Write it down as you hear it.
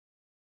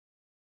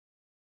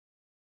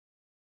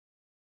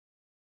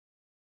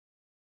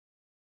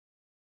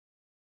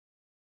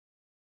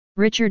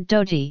Richard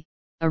Doty,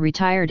 a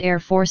retired Air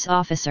Force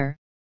officer,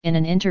 in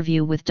an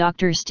interview with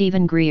Dr.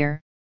 Stephen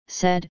Greer,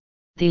 said,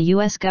 "The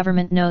US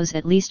government knows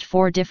at least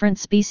 4 different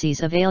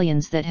species of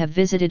aliens that have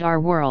visited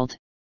our world."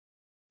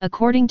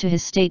 According to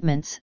his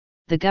statements,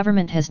 the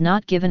government has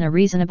not given a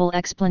reasonable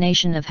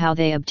explanation of how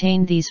they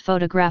obtained these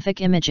photographic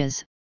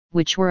images,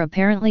 which were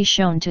apparently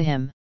shown to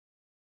him.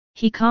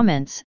 He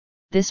comments,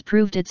 "This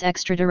proved its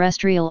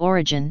extraterrestrial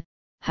origin,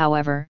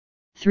 however,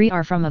 3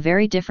 are from a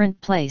very different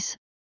place,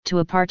 to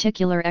a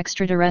particular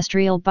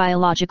extraterrestrial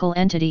biological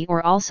entity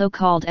or also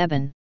called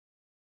EBIN.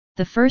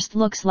 The first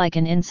looks like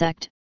an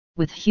insect,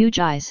 with huge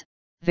eyes,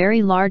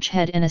 very large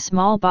head and a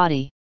small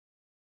body.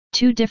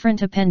 2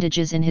 different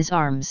appendages in his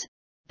arms,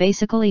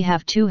 basically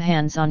have 2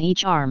 hands on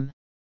each arm.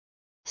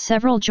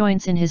 Several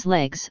joints in his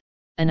legs,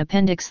 an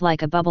appendix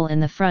like a bubble in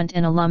the front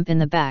and a lump in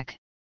the back.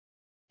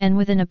 And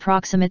with an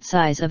approximate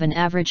size of an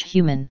average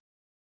human."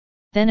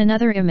 Then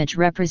another image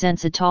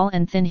represents a tall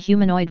and thin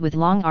humanoid with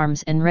long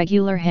arms and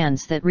regular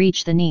hands that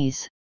reach the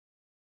knees.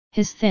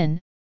 His thin,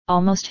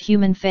 almost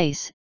human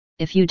face,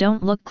 if you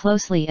don't look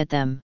closely at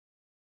them.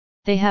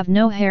 They have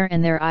no hair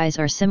and their eyes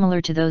are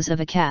similar to those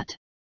of a cat.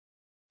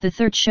 The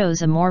third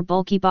shows a more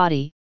bulky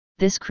body.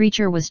 This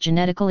creature was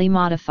genetically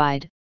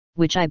modified,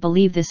 which I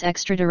believe this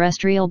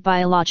extraterrestrial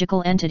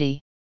biological entity.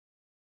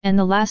 And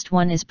the last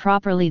one is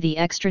properly the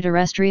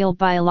extraterrestrial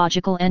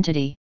biological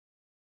entity.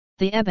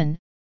 The EBIN,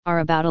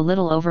 are about a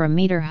little over a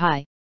meter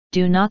high,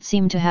 do not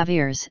seem to have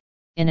ears,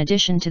 in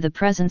addition to the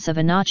presence of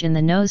a notch in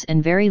the nose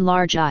and very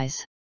large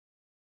eyes.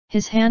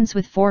 His hands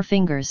with 4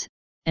 fingers,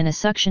 and a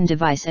suction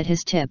device at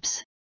his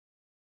tips.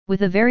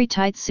 With a very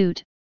tight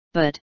suit,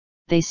 but,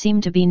 they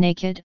seem to be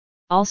naked.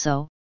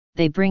 Also,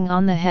 they bring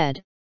on the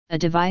head, a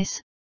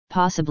device,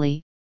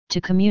 possibly,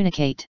 to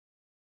communicate.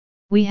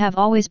 We have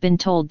always been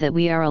told that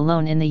we are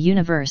alone in the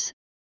universe,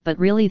 but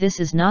really this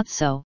is not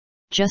so.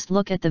 Just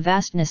look at the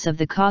vastness of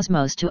the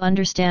cosmos to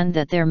understand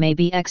that there may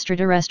be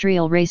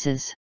extraterrestrial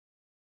races.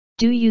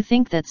 Do you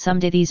think that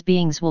someday these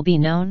beings will be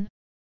known?